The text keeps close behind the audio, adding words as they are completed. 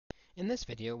In this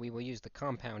video, we will use the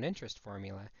compound interest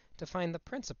formula to find the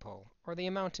principal, or the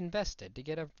amount invested, to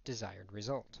get a desired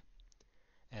result.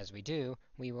 As we do,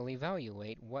 we will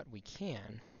evaluate what we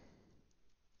can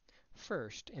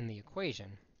first in the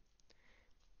equation,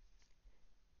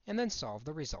 and then solve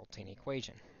the resulting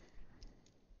equation.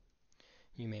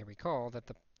 You may recall that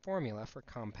the formula for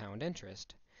compound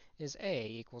interest is a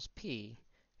equals p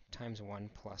times 1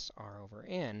 plus r over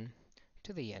n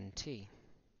to the nt.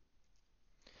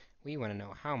 We want to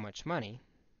know how much money,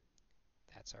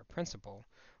 that's our principal,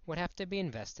 would have to be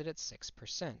invested at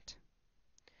 6%.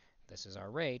 This is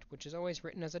our rate, which is always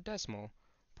written as a decimal,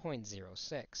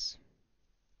 0.06.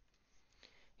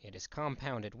 It is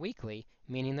compounded weekly,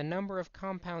 meaning the number of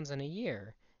compounds in a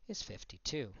year is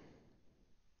 52.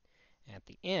 At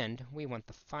the end, we want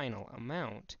the final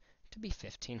amount to be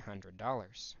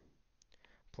 $1,500.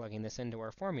 Plugging this into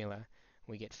our formula,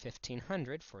 we get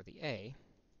 1,500 for the a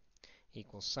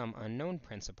equals some unknown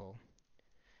principal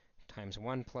times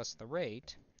 1 plus the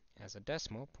rate as a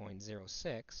decimal,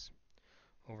 0.06,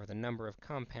 over the number of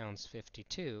compounds,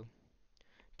 52,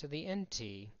 to the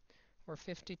nt, or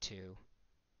 52,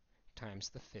 times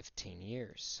the 15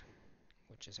 years,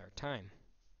 which is our time.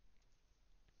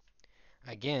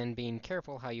 Again, being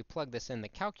careful how you plug this in the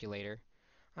calculator,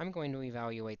 I'm going to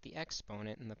evaluate the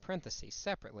exponent in the parentheses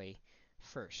separately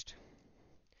first.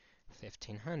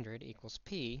 1,500 equals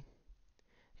p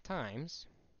times,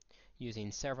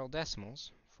 using several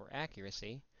decimals for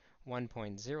accuracy,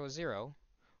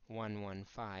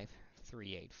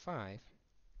 1.00115,385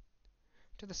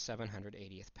 to the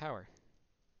 780th power.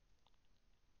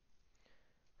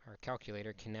 Our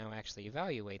calculator can now actually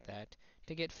evaluate that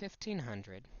to get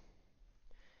 1,500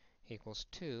 equals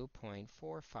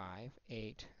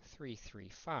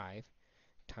 2.458335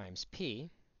 times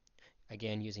p,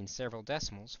 again using several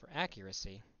decimals for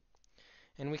accuracy.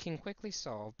 And we can quickly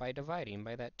solve by dividing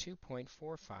by that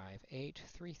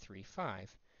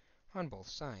 2.458335 on both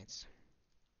sides.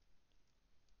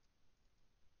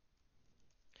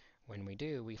 When we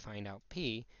do, we find out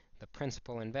p, the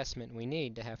principal investment we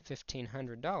need to have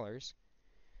 $1,500,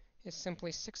 is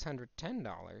simply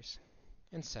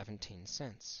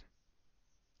 $610.17.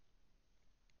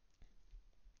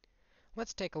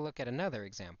 Let's take a look at another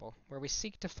example where we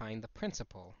seek to find the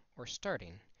principal, or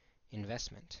starting,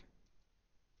 investment.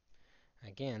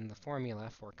 Again, the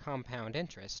formula for compound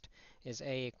interest is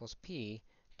a equals p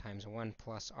times 1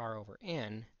 plus r over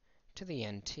n to the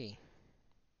nt.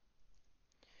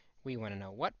 We want to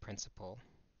know what principal,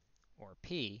 or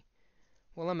p,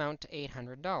 will amount to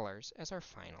 $800 as our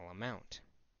final amount.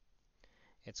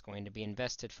 It's going to be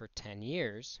invested for 10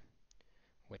 years,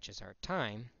 which is our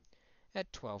time,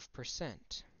 at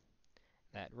 12%.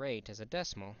 That rate as a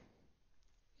decimal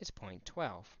is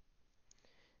 0.12.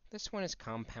 This one is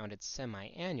compounded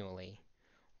semi-annually,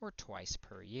 or twice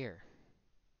per year.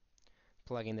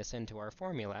 Plugging this into our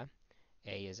formula,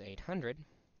 a is 800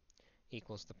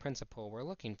 equals the principal we're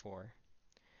looking for,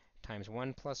 times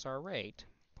 1 plus our rate,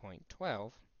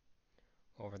 0.12,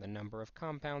 over the number of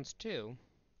compounds 2,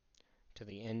 to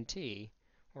the nt,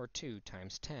 or 2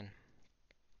 times 10.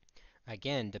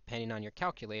 Again, depending on your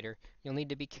calculator, you'll need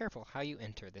to be careful how you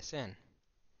enter this in.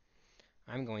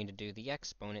 I'm going to do the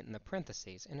exponent in the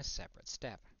parentheses in a separate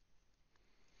step.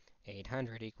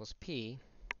 800 equals p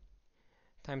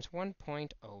times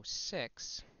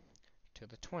 1.06 to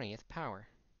the 20th power.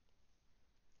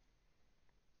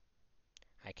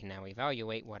 I can now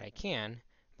evaluate what I can,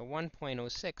 the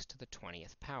 1.06 to the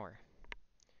 20th power.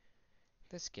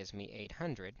 This gives me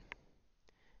 800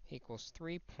 equals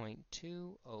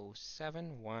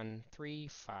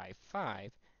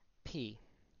 3.2071355 p.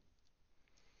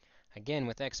 Again,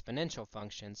 with exponential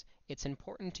functions, it's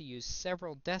important to use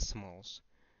several decimals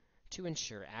to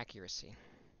ensure accuracy.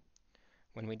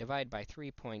 When we divide by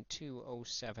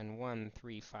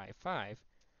 3.2071355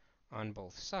 on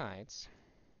both sides,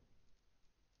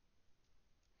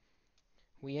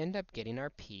 we end up getting our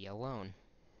p alone.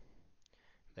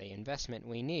 The investment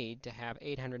we need to have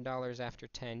 $800 after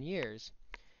 10 years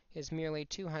is merely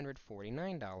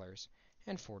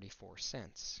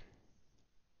 $249.44.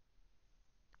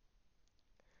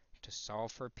 To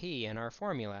solve for p in our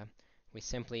formula, we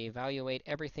simply evaluate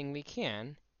everything we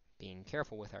can, being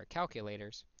careful with our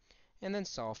calculators, and then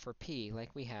solve for p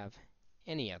like we have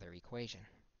any other equation.